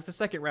way, how does the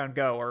second round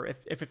go? Or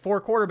if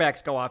 4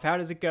 quarterbacks go off, how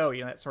does it go?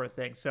 That sort of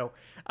thing. So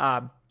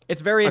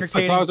it's very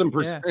entertaining.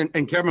 1,000%. Yeah.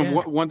 And Kevin,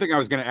 one thing I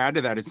was going to add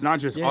to that, it's not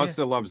just us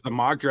that loves the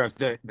mock draft.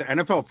 The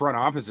NFL front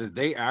offices,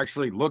 they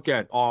actually look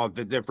at all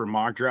the different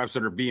mock drafts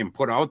that are being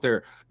put out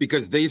there,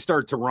 because they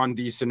start to run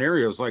these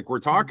scenarios like we're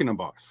talking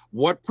about.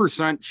 What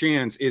percent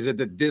chance is it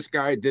that this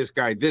guy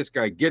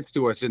gets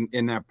to us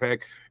in that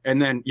pick? And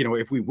then,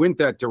 if we went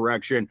that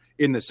direction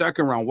in the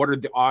second round, what are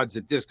the odds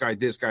that this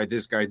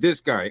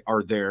guy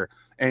are there?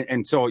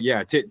 And so,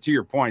 yeah, to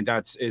your point,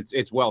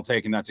 it's well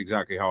taken. That's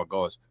exactly how it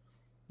goes.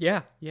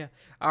 Yeah.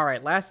 All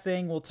right, last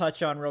thing we'll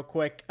touch on real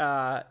quick.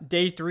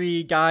 Day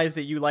 3 guys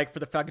that you like for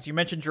the Falcons. You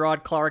mentioned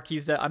Gerard Clark.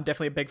 I'm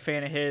definitely a big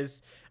fan of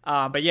his.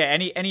 But yeah,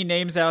 any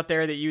names out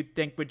there that you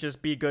think would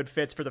just be good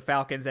fits for the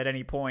Falcons at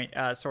any point,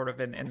 sort of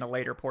in the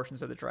later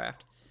portions of the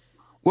draft?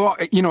 Well,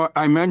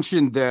 I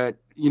mentioned that,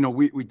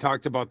 we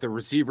talked about the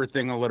receiver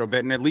thing a little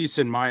bit, and at least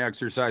in my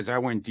exercise, I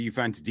went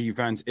defense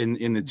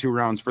in the 2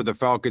 rounds for the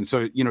Falcons.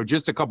 So,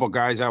 just a couple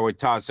guys I would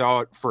toss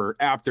out for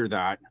after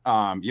that,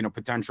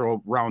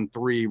 potential round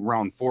 3,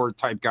 round 4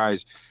 type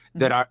guys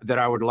that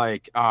I would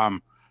like.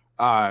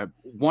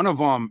 One of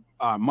them,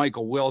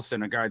 Michael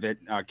Wilson, a guy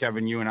that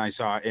Kevin, you and I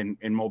saw in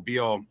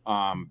Mobile,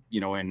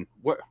 in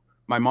what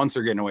my months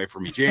are getting away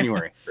from me,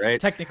 January,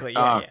 right? Technically,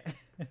 yeah.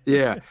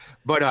 Yeah.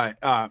 But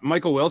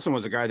Michael Wilson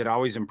was a guy that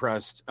always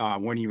impressed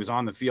when he was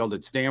on the field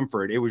at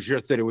Stanford. It was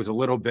just that it was a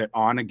little bit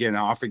on again,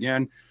 off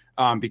again,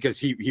 because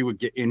he would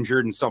get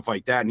injured and stuff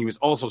like that. And he was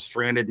also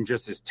stranded in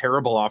just this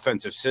terrible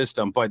offensive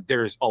system. But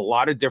there's a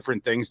lot of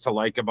different things to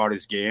like about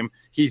his game.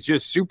 He's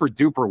just super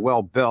duper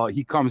well built.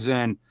 He comes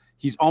in,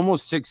 he's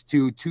almost 6'2",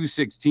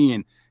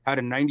 216, had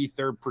a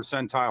 93rd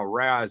percentile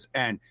RAS,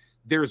 and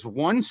there's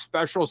one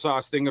special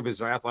sauce thing of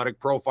his athletic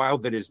profile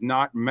that is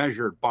not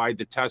measured by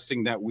the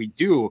testing that we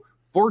do.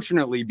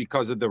 Fortunately,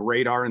 because of the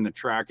radar and the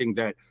tracking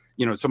that,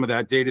 some of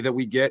that data that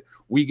we get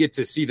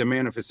to see the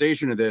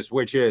manifestation of this,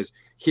 which is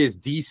his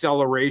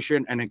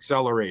deceleration and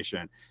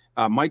acceleration.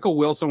 Michael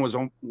Wilson was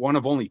one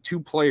of only 2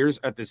 players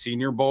at the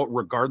Senior Bowl,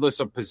 regardless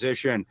of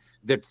position,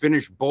 that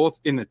finished both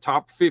in the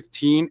top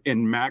 15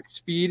 in max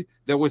speed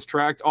that was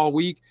tracked all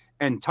week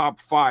and top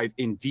 5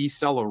 in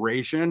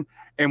deceleration.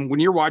 And when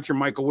you're watching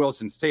Michael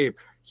Wilson's tape,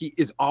 he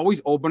is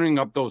always opening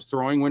up those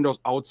throwing windows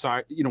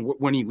outside,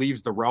 when he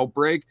leaves the route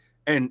break.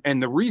 And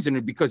the reason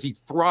is because he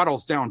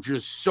throttles down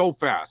just so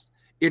fast.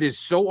 It is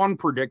so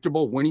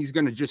unpredictable when he's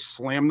going to just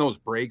slam those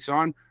brakes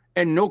on,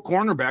 and no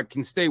cornerback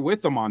can stay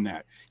with him on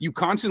that. You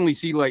constantly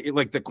see like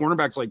the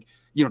cornerbacks,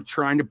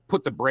 trying to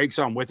put the brakes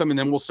on with him, and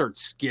then we'll start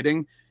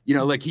skidding.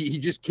 He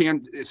just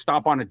can't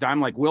stop on a dime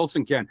like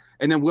Wilson can.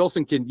 And then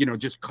Wilson can,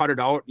 just cut it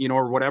out,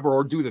 or whatever,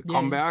 or do the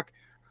comeback.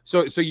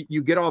 So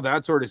you get all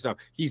that sort of stuff.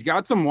 He's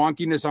got some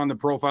wonkiness on the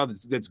profile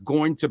that's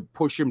going to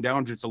push him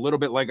down just a little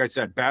bit. Like I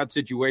said, bad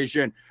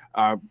situation,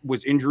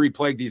 was injury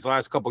plagued these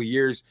last couple of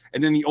years.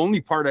 And then the only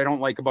part I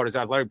don't like about his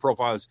athletic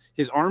profile is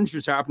his arms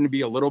just happen to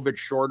be a little bit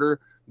shorter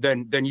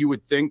than you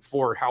would think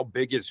for how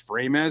big his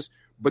frame is.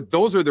 But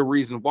those are the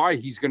reasons why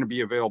he's going to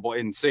be available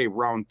in, say,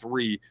 round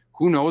 3.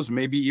 Who knows?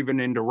 Maybe even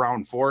into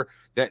round 4.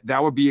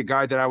 That would be a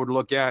guy that I would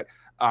look at.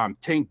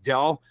 Tank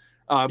Dell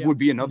would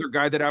be another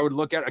guy that I would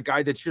look at. A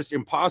guy that's just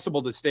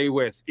impossible to stay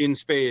with in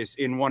space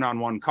in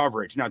one-on-one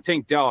coverage. Now,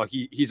 Tank Dell,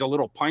 he's a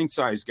little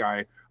pint-sized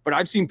guy, but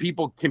I've seen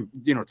people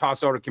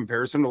toss out a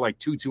comparison to like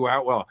Tutu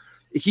Atwell.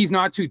 He's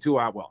not Tutu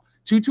Atwell.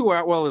 Tutu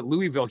Atwell at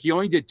Louisville, he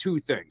only did 2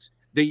 things.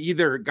 They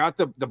either got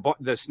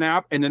the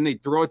snap and then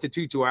they'd throw it to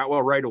Tutu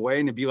Atwell right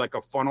away, and it'd be like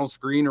a funnel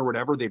screen or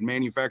whatever. They'd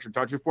manufacture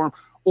touches for him,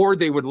 or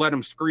they would let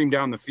him scream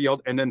down the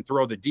field and then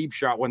throw the deep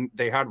shot when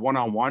they had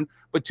one-on-one.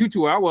 But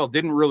Tutu Atwell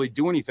didn't really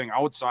do anything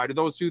outside of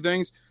those 2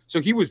 things. So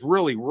he was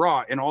really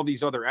raw in all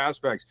these other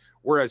aspects,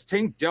 whereas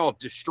Tank Dell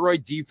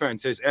destroyed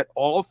defenses at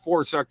all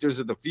 4 sectors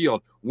of the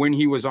field when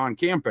he was on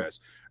campus.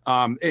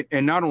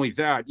 And not only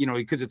that,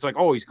 because it's like,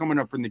 oh, he's coming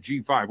up from the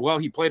G5. Well,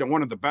 he played at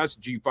one of the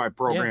best G5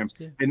 programs,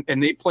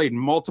 and they played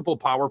multiple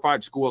Power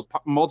 5 schools,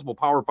 multiple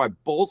Power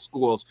 5 bowl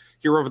schools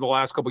here over the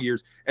last couple of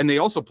years. And they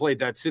also played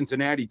that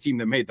Cincinnati team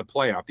that made the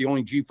playoff, the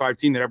only G5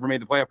 team that ever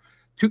made the playoff.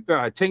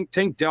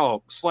 Tank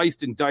Dell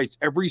sliced and diced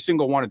every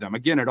single one of them.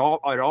 Again, at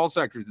all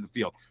sectors of the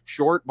field,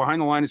 short,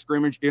 behind the line of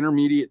scrimmage,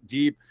 intermediate,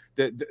 deep,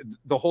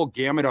 the whole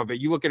gamut of it.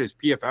 You look at his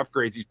PFF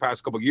grades these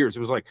past couple of years, it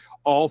was like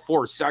all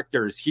 4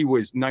 sectors, he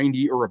was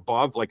 90 or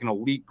above, like an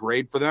elite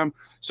grade for them.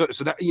 So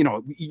that,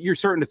 you're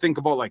starting to think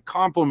about like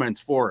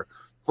compliments for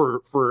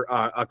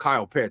a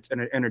Kyle Pitts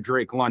and a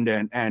Drake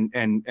London,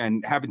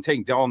 and having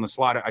Tank Dell in the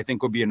slot, I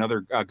think would be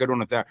another good one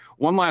with that.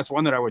 One last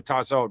one that I would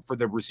toss out for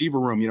the receiver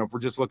room, if we're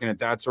just looking at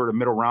that sort of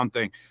middle round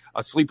thing,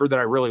 a sleeper that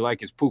I really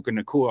like is Puka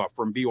Nacua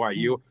from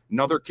BYU,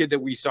 another kid that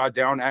we saw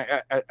down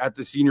at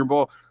the Senior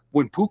Bowl.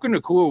 When Puka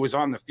Nacua was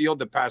on the field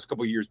the past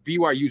couple of years,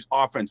 BYU's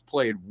offense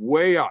played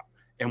way up.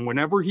 And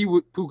whenever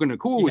Puka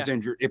Nacua was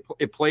injured,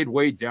 it played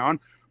way down.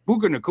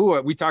 Puka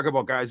Nacua, we talk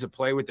about guys that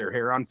play with their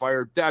hair on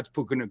fire. That's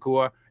Puka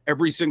Nacua.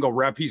 Every single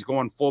rep, he's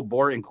going full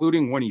bore,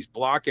 including when he's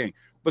blocking.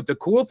 But the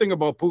cool thing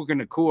about Puka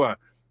Nacua,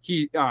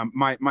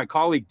 my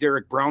colleague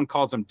Derek Brown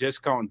calls him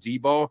Discount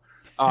Debo.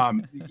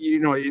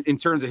 In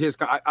terms of his,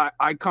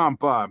 I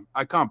comp Puka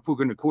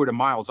Nacua to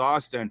Miles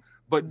Austin.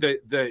 But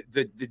the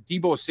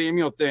Debo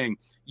Samuel thing,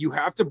 you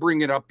have to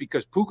bring it up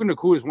because Puka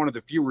Nacua is one of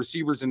the few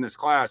receivers in this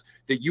class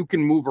that you can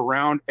move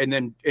around and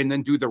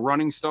then do the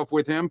running stuff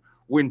with him.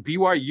 When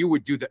BYU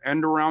would do the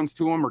end arounds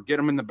to him or get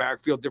him in the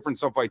backfield, different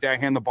stuff like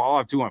that, hand the ball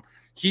off to him,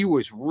 he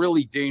was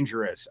really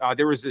dangerous.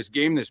 There was this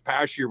game this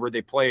past year where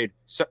they played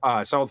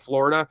South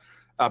Florida.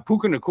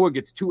 Puka Nacua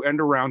gets 2 end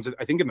arounds,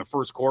 I think in the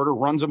first quarter,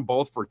 runs them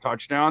both for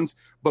touchdowns,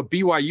 but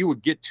BYU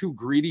would get too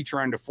greedy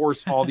trying to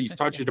force all these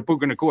touches to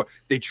Puka Nacua.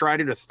 They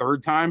tried it a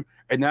third time,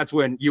 and that's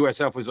when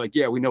USF was like,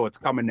 yeah, we know it's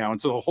coming now.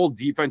 And so the whole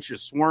defense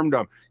just swarmed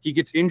him. He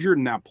gets injured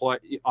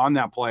on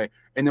that play,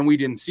 and then we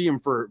didn't see him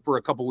for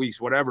a couple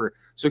weeks, whatever.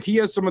 So he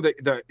has some of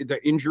the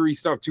injury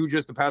stuff too,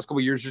 just the past couple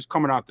of years, just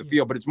coming off the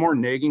field, but it's more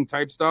nagging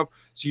type stuff.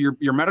 So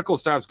your medical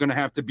staff is going to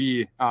have to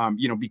be,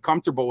 be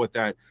comfortable with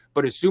that.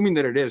 But assuming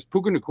that it is,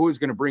 Puka Nacua is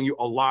going to bring you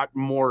a lot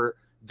more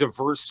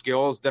diverse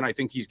skills than I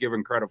think he's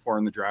given credit for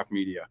in the draft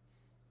media.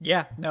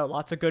 Yeah, no,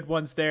 lots of good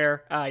ones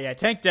there.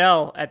 Tank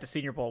Dell at the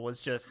Senior Bowl was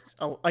just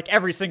like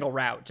every single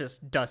route,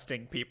 just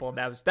dusting people. And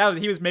that was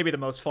he was maybe the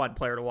most fun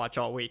player to watch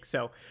all week.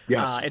 So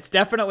yes. It's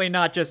definitely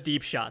not just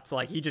deep shots.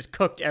 Like he just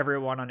cooked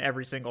everyone on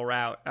every single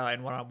route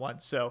in one-on-one.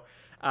 So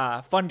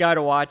fun guy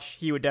to watch.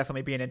 He would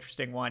definitely be an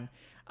interesting one.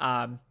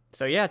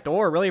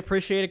 Thor, really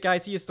appreciate it,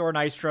 guys. He is Thor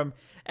Nystrom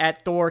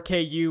at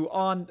ThorKU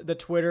on the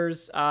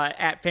Twitters,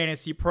 at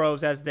Fantasy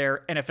Pros as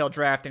their NFL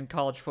Draft and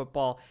college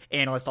football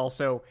analyst,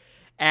 also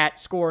at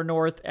Score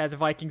North as a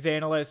Vikings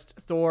analyst.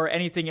 Thor,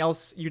 anything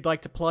else you'd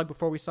like to plug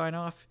before we sign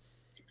off?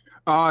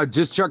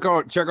 Just check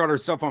out our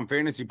stuff on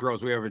Fantasy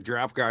Pros. We have a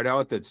draft guide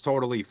out that's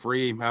totally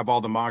free. Have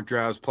all the mock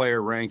drafts, player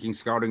rankings,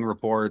 scouting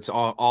reports,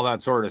 all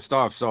that sort of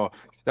stuff. So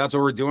that's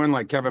what we're doing.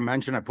 Like Kevin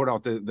mentioned, I put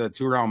out the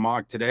 2-round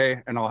mock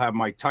today, and I'll have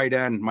my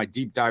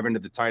deep dive into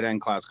the tight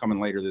end class coming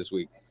later this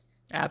week.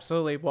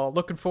 Absolutely. Well,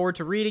 looking forward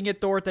to reading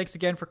it, Thor. Thanks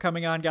again for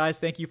coming on, guys.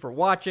 Thank you for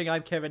watching.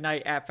 I'm Kevin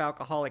Knight at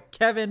Falcoholic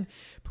Kevin.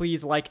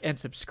 Please like and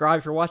subscribe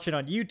if you're watching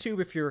on YouTube.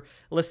 If you're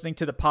listening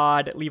to the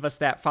pod, leave us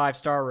that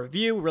 5-star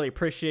review. Really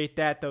appreciate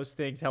that. Those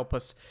things help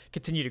us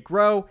continue to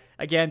grow.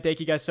 Again,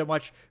 thank you guys so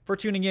much for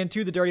tuning in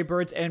to the Dirty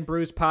Birds and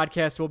Brews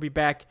podcast. We'll be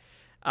back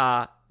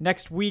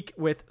next week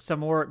with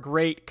some more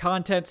great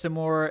content, some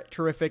more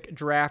terrific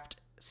draft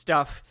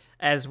stuff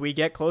as we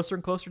get closer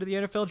and closer to the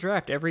NFL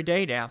draft every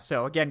day now.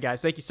 So again,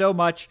 guys, thank you so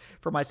much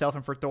for myself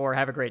and for Thor.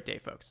 Have a great day,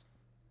 folks.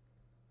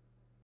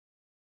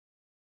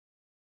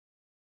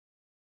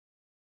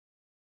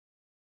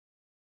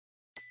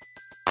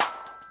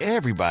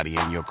 Everybody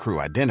in your crew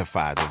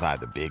identifies as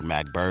either Big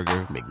Mac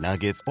Burger,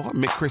 McNuggets, or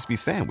McCrispy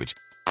Sandwich.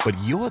 But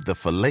you're the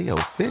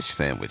Filet-O-Fish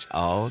Sandwich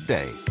all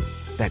day.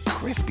 That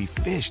crispy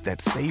fish,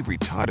 that savory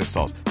tartar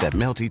sauce, that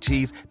melty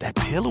cheese, that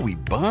pillowy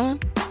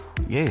bun.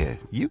 Yeah,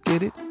 you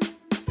get it.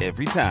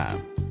 Every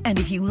time. And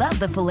if you love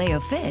the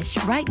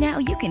Filet-O-Fish, right now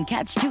you can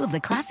catch 2 of the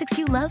classics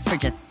you love for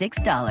just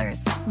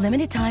 $6.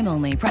 Limited time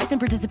only. Price and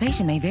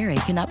participation may vary.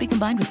 Cannot be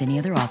combined with any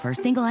other offer.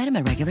 Single item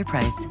at regular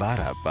price.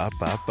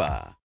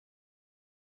 Ba-da-ba-ba-ba.